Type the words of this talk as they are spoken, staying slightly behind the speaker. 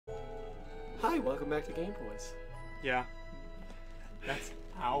Hi, welcome back to Game Boys. Yeah. That's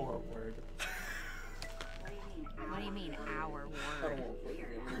our word. What do you mean, our word? Weird.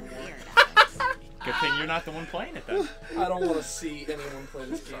 Good thing you're not the one playing it then. I don't want to see anyone play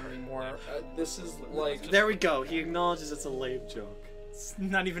this game anymore. This is like... There we go. He acknowledges it's a lame joke. It's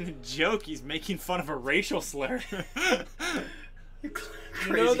not even a joke. He's making fun of a racial slur. Do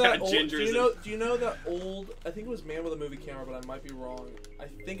you know that old, I think it was Man with a Movie Camera, but I might be wrong. I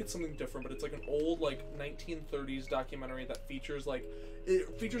think it's something different, but it's like an old, like, 1930s documentary that features, like,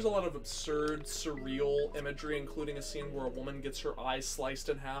 it features a lot of absurd, surreal imagery, including a scene where a woman gets her eyes sliced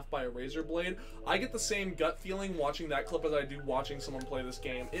in half by a razor blade. I get the same gut feeling watching that clip as I do watching someone play this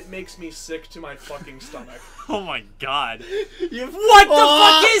game. It makes me sick to my fucking stomach. Oh my god. What the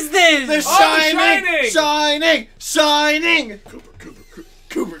fuck is this? The Shining! Shining!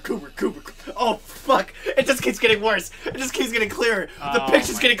 Cooper. Oh, fuck. It just keeps getting worse. It just keeps getting clearer. The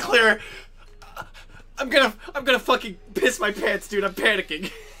picture's getting clearer. I'm gonna fucking piss my pants, dude. I'm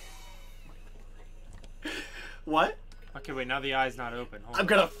panicking. What? Okay, wait, now the eye's not open. Hold I'm on.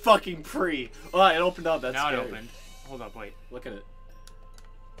 gonna fucking pre. Oh, it opened up. That's now scary. it opened. Hold up, wait. Look at it.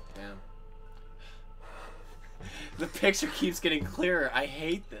 Damn. The picture keeps getting clearer. I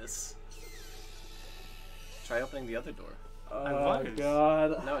hate this. Try opening the other door. Oh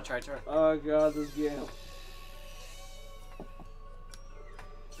god. No, try. Oh god, this game.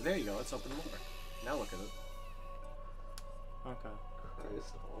 There you go. Let's open more. Now look at it. Okay.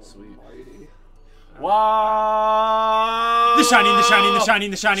 Christ Sweet. almighty. Whoa! The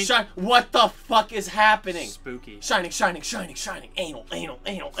Shining. What the fuck is happening? Spooky. Shining. Anal.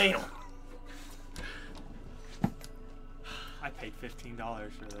 I paid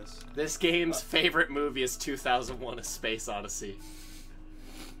 $15 for this. This game's favorite movie is 2001: A Space Odyssey.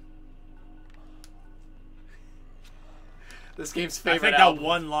 This game's favorite I think album. that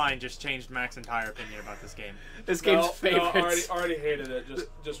one line just changed Mac's entire opinion about this game. This game's favorite. No, already hated it.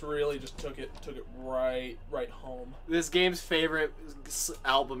 Just really took it right home. This game's favorite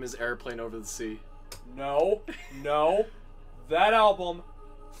album is Airplane Over the Sea. No, that album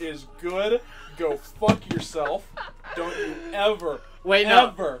is good. Go fuck yourself. Don't you ever. Wait,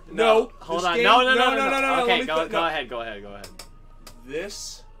 ever. No. Hold This on. game- No. Let Okay, me go no. ahead. Go ahead.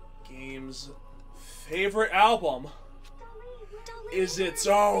 This game's favorite album is its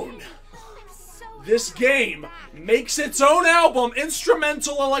own. This game makes its own album,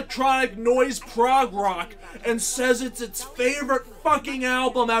 instrumental electronic noise prog rock, and says it's its favorite fucking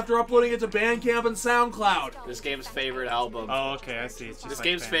album after uploading it to Bandcamp and SoundCloud. This game's favorite album. Oh, okay, I see. It's just This like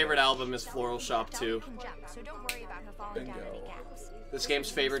game's fan favorite art. album is Floral Shop 2. Bingo. This game's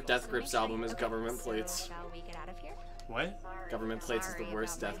favorite Death Grips album is Government Plates. What? Government Plates is the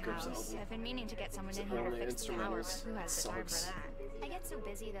worst Death Grips album. I've been meaning to get someone in It's here to only fix the power, instrumentals. but who has the time for Sucks. that? I get so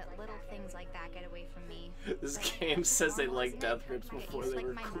busy that little things like that get away from me. This game says they like Death Grips before they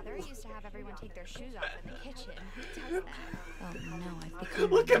were My cool. mother used to have everyone take their shoes off in the kitchen. Who does that? Oh no, I've become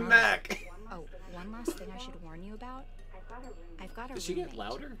Look a at mom. Mac! Oh, one last thing I should warn you about. I've got a Did she get roommate.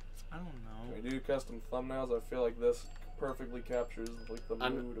 louder? I don't know. When we do custom thumbnails, I feel like this perfectly captures like the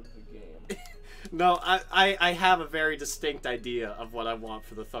mood of the game. No, I have a very distinct idea of what I want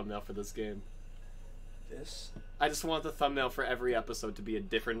for the thumbnail for this game. This? I just want the thumbnail for every episode to be a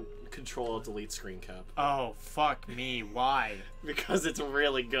different Control-Delete screen cap. Oh, fuck me. Why? Because it's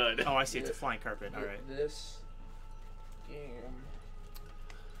really good. Oh, I see. It's a flying carpet. All right. This game.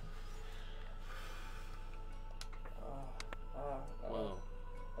 Whoa.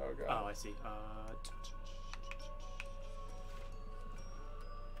 Oh god. Oh, I see.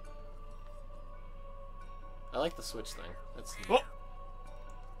 I like the switch thing. That's Oh!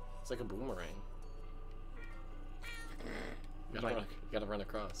 It's like a boomerang. You gotta run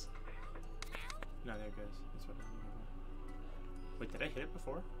across. No, there it goes. That's what Wait, did I hit it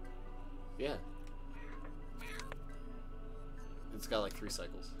before? Yeah. It's got like 3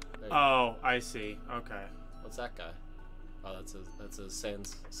 cycles. There you go. Oh, I see. Okay. What's that guy? Oh, that's a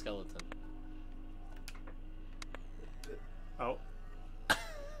Sans skeleton. Oh.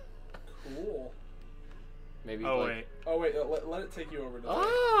 Cool. Maybe. Oh, like... wait. Oh wait, let it take you over to the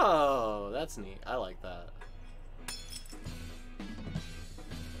Oh, that's neat. I like that.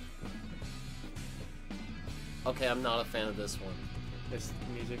 Okay, I'm not a fan of this one. This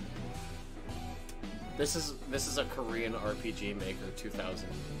music. This is a Korean RPG Maker 2000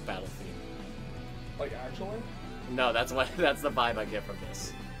 battle theme. Like actually? No, that's the vibe I get from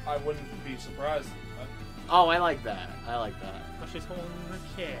this. I wouldn't be surprised. Oh, I like that. I like that. Oh, she's holding her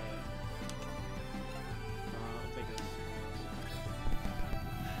kid. I'll take this.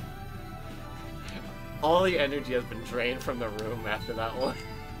 All the energy has been drained from the room after that one.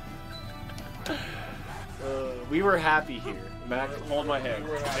 We were happy here. Mac, hold my hand.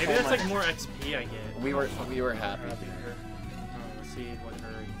 Maybe that's like more XP I get. We were happy. Here. Let's see what her.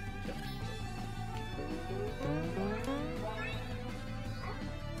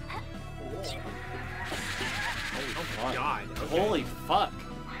 Oh my God. Okay. Holy fuck.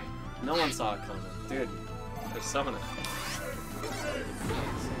 No one saw it coming. Dude, they're summoning.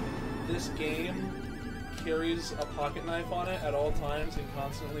 This game carries a pocket knife on it at all times and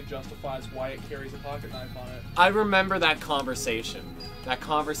constantly justifies why it carries a pocket knife on it. I remember that conversation. That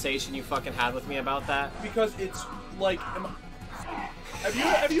conversation you fucking had with me about that. Because it's like... Have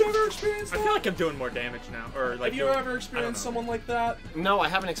you ever experienced that? I feel like I'm doing more damage now, or like. Have you ever experienced someone like that? No, I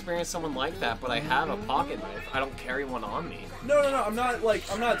haven't experienced someone like that, but I have a pocket knife. I don't carry one on me. No. I'm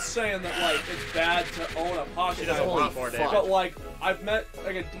not saying that like it's bad to own a pocket knife. Does a lot more damage. But like I've met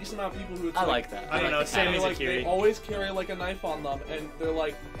like a decent amount of people who. I like that. I don't know. Sammy's a cutie. They always carry like a knife on them, and they're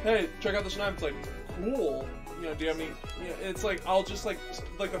like, "Hey, check out this knife." It's like, cool. You know, do you have any? You know, it's like I'll just like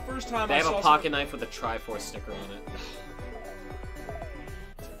the first time they I have saw a pocket knife with a Triforce sticker on it.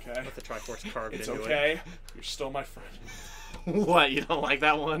 Okay. With the Triforce carved It's into okay. it. You're still my friend. What? You don't like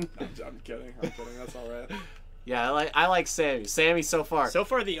that one? I'm kidding. That's all right. Yeah, I like Sammy. Sammy so far. So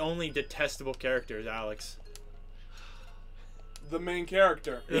far, the only detestable character is Alex. The main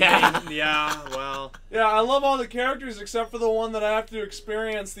character. Yeah. Yeah. Well. Yeah, I love all the characters except for the one that I have to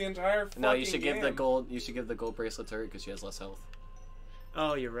experience the entire fucking No, you should give game. the gold. You should give the gold bracelet to her because she has less health.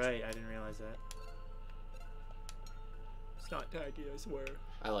 Oh, you're right. I didn't realize that. It's not tacky, I swear.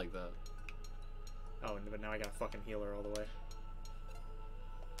 I like that. Oh, but now I gotta fucking heal her all the way.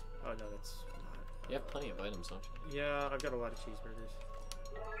 Oh no, that's not. You have plenty of items, don't you? Yeah, I've got a lot of cheeseburgers.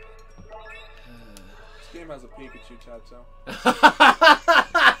 This game has a Pikachu tattoo.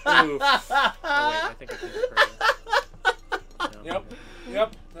 Oof. Oh wait, I think I can further. No.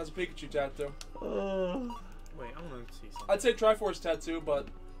 Yep, has a Pikachu tattoo. Wait, I want to see something. I'd say Triforce tattoo, but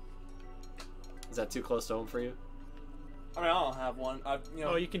Is that too close to home for you? I mean, I don't have one.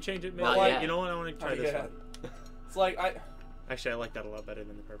 Oh, you can change it. Maybe. Not yet. You know what? I want to try this one. It's like Actually, I like that a lot better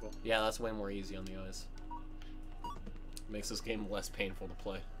than the purple. Yeah, that's way more easy on the eyes. Makes this game less painful to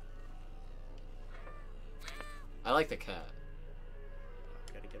play. I like the cat.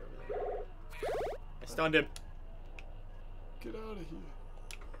 Gotta get over there. I stunned him. Get out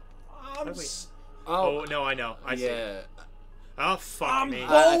of here. Oh no, I know. I see. Yeah. Oh fuck me.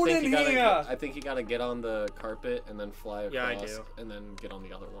 I think you gotta get on the carpet and then fly across. Yeah, I do. And then get on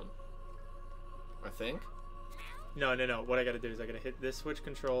the other one. I think. No. What I gotta do is I gotta hit this switch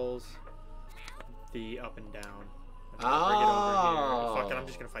controls the up and down. Bring it over here. Fuck it, I'm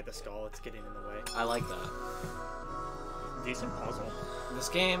just gonna fight the skull. It's getting in the way. I like that. Decent puzzle. This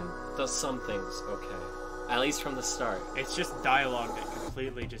game does some things okay. At least from the start. It's just dialogue that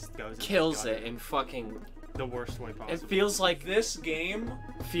completely just goes. Kills it in fucking the worst way possible. It feels like this game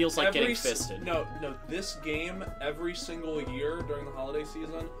feels like getting fisted. No, this game every single year during the holiday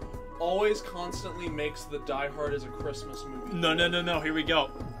season always constantly makes the Die Hard as a Christmas movie. No. Here we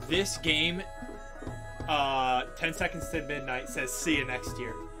go. This game, 10 seconds to midnight says see you next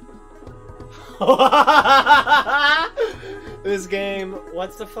year. This game,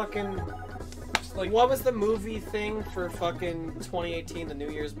 what's the fucking... Like, what was the movie thing for fucking 2018, the New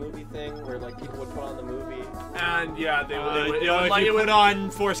Year's movie thing, where, like, people would put on the movie? And, yeah, they would... if you put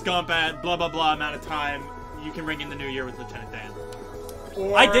on Forrest Gump at blah, blah, blah amount of time, you can ring in the new year with Lieutenant Dan.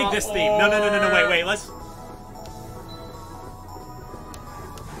 I dig this theme. No, wait, let's...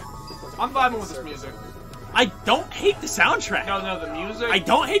 I'm vibing with this music. I don't hate the soundtrack. No, the music. I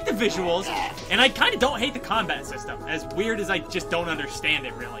don't hate the visuals, and I kind of don't hate the combat system. As weird as I just don't understand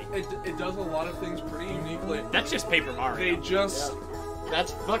it, really. It does a lot of things pretty uniquely. That's just Paper Mario. They just... Yeah.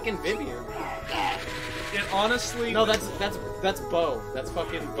 That's fucking Vivian. It honestly... No, that's Bo. That's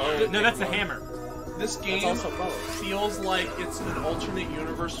fucking Bo. No, that's the hammer. This game feels like it's an alternate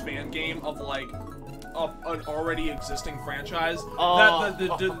universe fan game of, like... of an already existing franchise that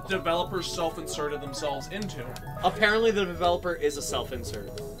the developers self-inserted themselves into. Apparently the developer is a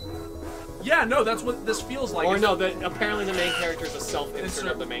self-insert. Yeah, no, that's what this feels like. Or no, apparently the main character is a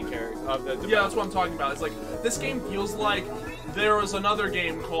self-insert of the main character. Yeah, that's what I'm talking about. It's like, this game feels like there was another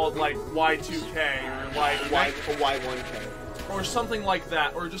game called, like, Y2K, or, like, Y1K. Or something like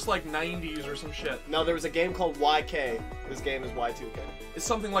that, or just, like, 90s or some shit. No, there was a game called YK. This game is Y2K. It's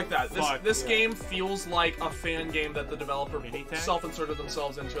something like that. This game feels like a fan game that the developer self-inserted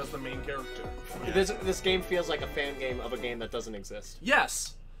themselves into as the main character. Yeah. This game feels like a fan game of a game that doesn't exist.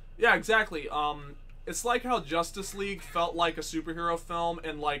 Yes. Yeah, exactly. It's like how Justice League felt like a superhero film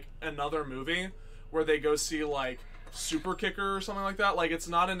in, like, another movie, where they go see, like, Super Kicker or something like that. Like, it's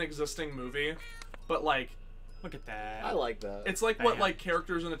not an existing movie, but like, Look at that. I like that. it's like what like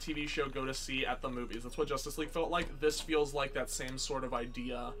characters in a TV show go to see at the movies. That's what Justice League felt like. This feels like that same sort of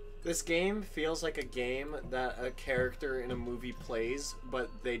idea. This game feels like a game that a character in a movie plays, but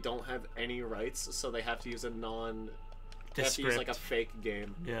they don't have any rights, so they have to use a They have to use like a fake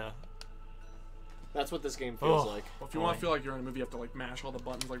game. Yeah. That's what this game feels like. Well, if you want to feel like you're in a movie, you have to like mash all the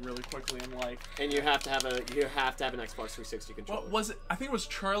buttons like really quickly and like. And you have to have an Xbox 360 controller. What was it? I think it was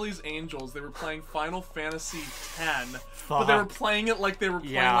Charlie's Angels. They were playing Final Fantasy X, but they were playing it like they were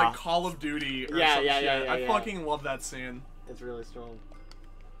playing like Call of Duty or some shit. I fucking love that scene. It's really strong.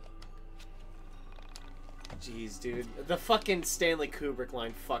 Jeez, dude. The fucking Stanley Kubrick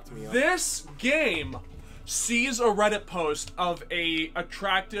line fucked me up. This game sees a Reddit post of a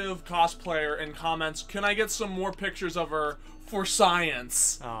attractive cosplayer and comments, "Can I get some more pictures of her for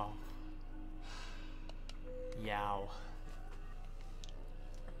science?" Oh. Yow.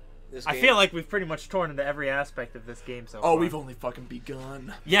 I feel like we've pretty much torn into every aspect of this game so far. Oh, we've only fucking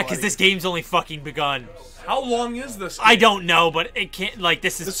begun. Yeah, because this game's only fucking begun. How long is this game? I don't know, but it can't, like,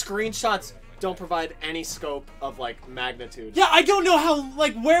 this is... The screenshots don't provide any scope of, like, magnitude. Yeah, I don't know how,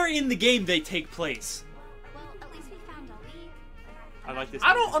 like, where in the game they take place. Well, at least we found a lead. I like this.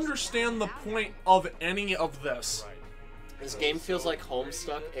 I don't understand the point of any of this. This game feels like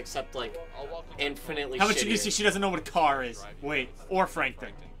Homestuck, except, like, infinitely How much shittier. did you see? She doesn't know what a car is. Wait, or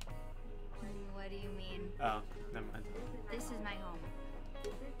Franklin. What do you mean? Oh, never mind. This is my home.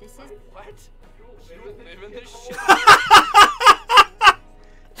 This is... What? You don't live in this shit?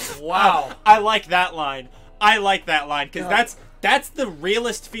 Wow. I like that line. I like that line, because that's the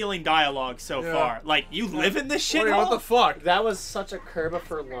realest feeling dialogue so far. Like, you live in this shit. Wait, what the fuck? That was such a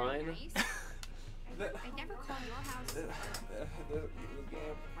Kerbifer line. I never called your house.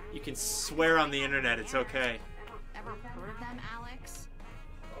 You can swear on the internet, it's okay. Ever heard of them, Alex?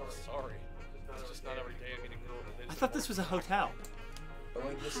 Oh, sorry. It's just not every day I meet a girl that lives I thought this was a hotel. But,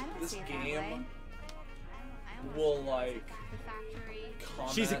 like, I don't this see it that way. game I will, almost like, the factory.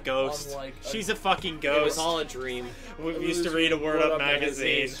 comment She's a ghost. on, like, She's a fucking It ghost. was all a dream. We used to read a Word Up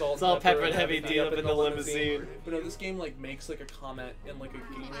magazine. It's all pepper and heavy D up in the limousine. But no, this game like makes like a comment in like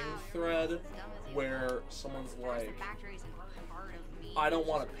a gaming thread where someone's like, I don't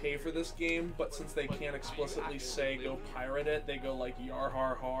want to pay for this game, but since they can't explicitly say go pirate it, they go like yar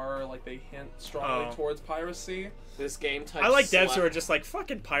har har, like they hint strongly towards piracy. This game type. I like devs who are just like,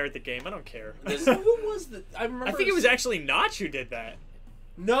 fucking pirate the game, I don't care. Who was the? I remember. I think it was actually Notch who did that.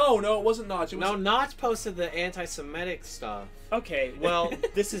 No, it wasn't Notch. It was No, Notch posted the anti-Semitic stuff. Okay, well,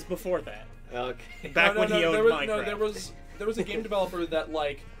 this is before that. Okay. Back when he owned Minecraft. No, there was a game developer that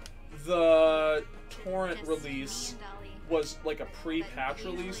like the torrent release was like a pre-patch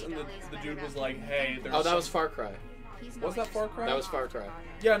release, and the dude was like, "Hey, there's." Oh, that was Far Cry. Was that Far Cry? That was Far Cry.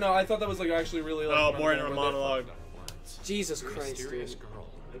 Yeah, no, I thought that was like actually really like. Oh, more in a monologue. Jesus Christ, dude. girl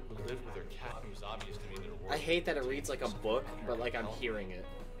who lived with her cat who was obvious to me that her I hate that it reads like a book, but like I'm hearing it.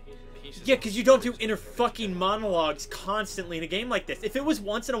 Yeah, because you don't do inner fucking monologues constantly in a game like this. If it was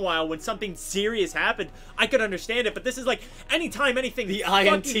once in a while when something serious happened, I could understand it. But this is like anytime anything. The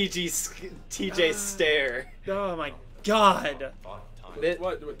fucking... TJ stare. Oh my god.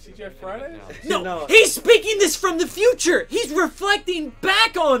 What TJ Friday? No, No. he's speaking this from the future. He's reflecting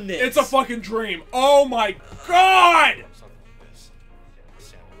back on this. It's a fucking dream. Oh my god!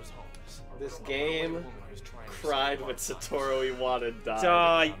 Sammy was homeless. This game Woman who was trying to cried save when her life. Satoru Iwata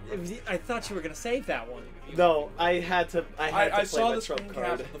died. I thought you were gonna save that one. No, I had to I play saw my the trump screen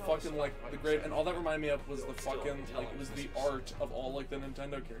card. cap of the fucking like the great, and all that reminded me of was the fucking like it was the art of all like the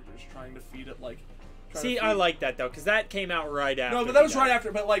Nintendo characters trying to feed it like. See, I like that though, because that came out right after. No, but that was right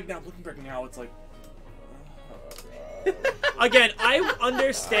after. But like now, looking back now, it's like. Again, I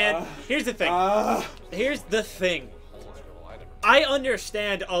understand. Here's the thing. Here's the thing. I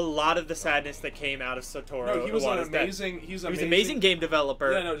understand a lot of the sadness that came out of Satoru. No, he was an Iwata's death. amazing. He was an amazing game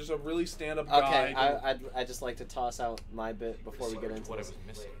developer. Yeah, no, just a really stand-up guy. Okay, I just like to toss out my bit before we get into What I this. was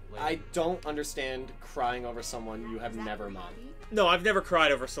missing. I don't understand crying over someone you have never met. No, I've never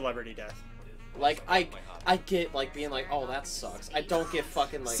cried over celebrity death. Like I get like being like, oh that sucks. I don't get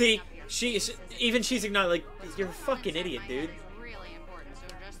fucking like. See, she's ignored. Like, you're a fucking idiot, dude.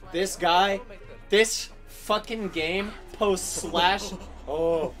 This guy, this fucking game post slash.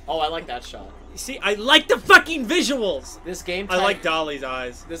 Oh, I like that shot. See, I like the fucking visuals. This game. I like Dolly's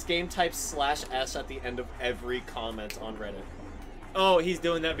eyes. This game types /s at the end of every comment on Reddit. Oh, he's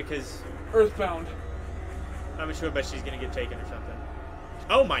doing that because Earthbound. I'm sure, but she's gonna get taken or something.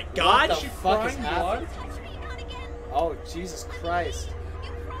 Oh my god! What the fuck is happening? Touch me, not again. Oh Jesus Christ! You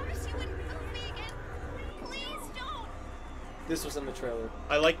promised you wouldn't move me again. Please don't. This was in the trailer.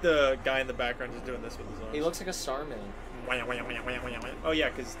 I like the guy in the background just doing this with his arms. He looks like a Starman. Oh yeah,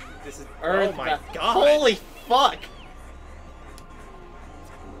 because this is. Earth, oh my god! Holy fuck!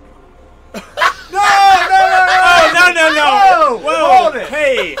 No! Whoa! Hold it.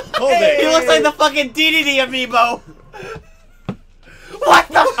 Hey, hold it! He looks like the fucking DDD amiibo. What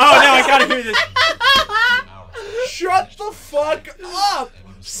the? Oh no! I gotta hear this. Shut the fuck up!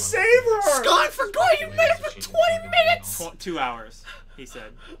 Save her! Gone for good. You made it for 20 minutes. 2 hours, he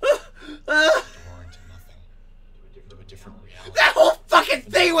said. That whole fucking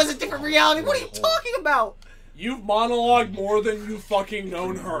thing was a different reality. What are you talking about? You've monologued more than you fucking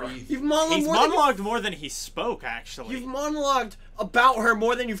known her. You've monologued He's more monologued more than he spoke, actually. You've monologued about her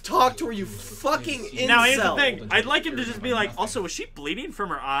more than you've talked to her. You fucking incel. Now here's the thing. I'd like him to just be like, also, was she bleeding from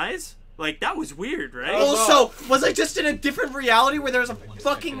her eyes? Like, that was weird, right? Also, was I just in a different reality where there was a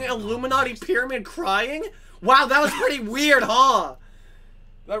fucking Illuminati pyramid crying? Wow, that was pretty weird, huh?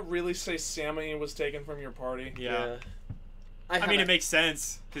 That really say Sammy was taken from your party? Yeah. I mean, it makes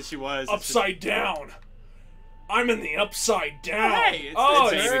sense, because she was. Upside down! I'm in the upside down! Hey,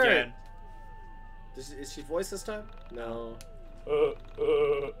 it's Abe her. again. Is she voiced this time? No.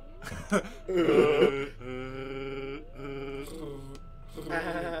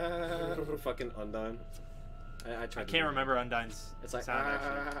 Fucking Undine. I tried. I can't remember Undyne's It's like sound,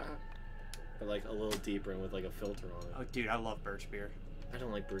 actually. but like a little deeper and with like a filter on it. Oh, dude, I love birch beer. I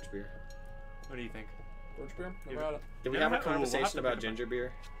don't like birch beer. What do you think? Birch beer? Never had it. Did we Never have a had- ooh, we'll have conversation to about think about- ginger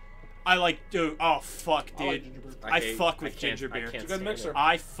beer? I like, dude. Oh fuck, I like dude. ginger beer. I hate- fuck with can't- ginger beer. I can't It's a good stand mixer. it.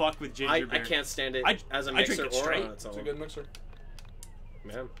 I fuck with ginger I beer. can't stand it I- as a I drink mixer it or straight. on its It's a own. good mixer.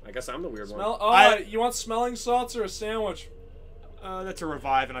 Man, I guess I'm the weird Smell. one. Oh, you want smelling salts or a sandwich? That's a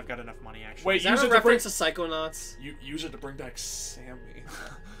revive, and I've got enough money actually. Wait, Is that use a it to bring. reference to Psychonauts? You use it to bring back Sammy.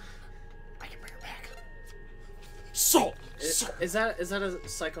 I can bring her back. Salt. Is that a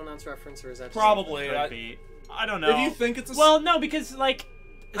Psychonauts reference or is that just Probably. Could be. I don't know. If you think it's a. Well, no, because like,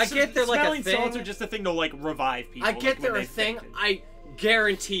 I get they're like a smelling salts thing. are just a thing to like revive people. I like, get when they're a they thing. fainted. I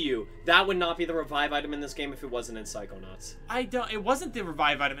guarantee you that would not be the revive item in this game if it wasn't in Psychonauts. I don't. It wasn't the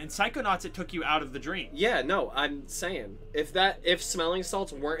revive item in Psychonauts. It took you out of the dream. Yeah, no, I'm saying if smelling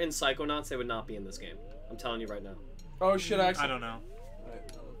salts weren't in Psychonauts, they would not be in this game. I'm telling you right now. Oh shit! I Actually. don't know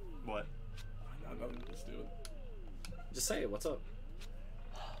what. Just do it. Just say it. What's up?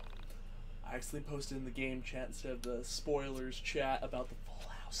 I actually posted in the game chat instead of the spoilers chat about the Full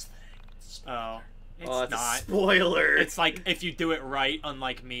House thing. Oh, it's Oh, it's a not. spoiler. It's like if you do it right,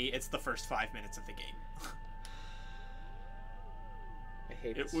 unlike me, it's the first 5 minutes of the game. I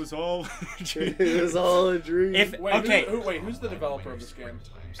hate It this. was all. It was all a dream. If Wait, okay, who's the developer of this game?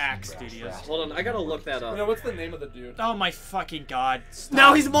 Axe Studios. Hold on, I gotta look that up. You know, what's the name of the dude? Oh my fucking god! Stop.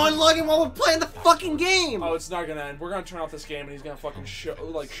 Now he's monologuing while we're playing the fucking game. Oh, it's not gonna end. We're gonna turn off this game, and he's gonna fucking show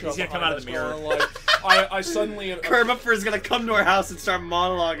He's gonna come out of the mirror. Like, I suddenly Kermit is gonna come to our house and start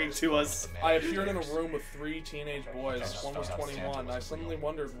monologuing to us. I appeared in a room with 3 teenage boys. One was 21. I suddenly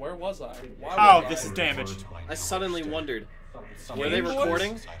wondered, where was I? Why Oh, was this I? is damaged. I suddenly wondered, were they Game Boys?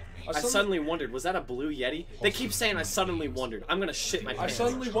 recording? I suddenly- suddenly wondered, was that a blue Yeti? They keep saying I suddenly wondered. I'm gonna shit my I pants.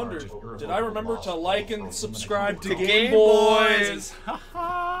 suddenly wondered, did I remember to like and subscribe to Game Game Boys?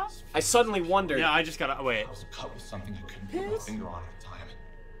 I suddenly wondered. Yeah, I just gotta wait. I was cut with something I couldn't put my finger on at the time.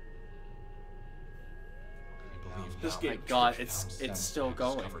 I believe This now game- My God, I it's found still Sam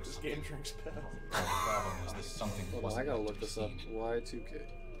going. discovered This something. game drinks piss. The problem was that something wasn't what I'd seen. Y2K.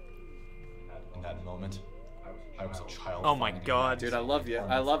 In that moment, I was a child. Oh my finding god. Dude, I love you.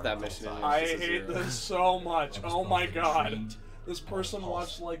 I love that mission. I hate this so much. I was Oh my both God. intrigued This person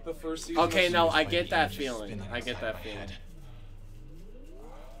watched like the first season. Okay, of no, Season- I get that feeling. I get that feeling.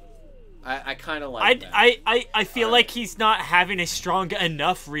 I kind of like that. I feel like he's not having a strong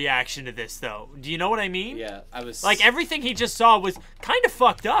enough reaction to this though. Do you know what I mean? Yeah, I was Like everything he just saw was kind of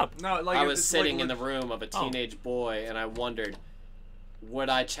fucked up. No, like I was it's sitting like, in the room of a teenage boy, and I wondered, would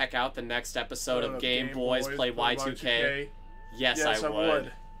I check out the next episode of Game Boys Play Y2K? Yes, Yes, I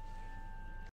would.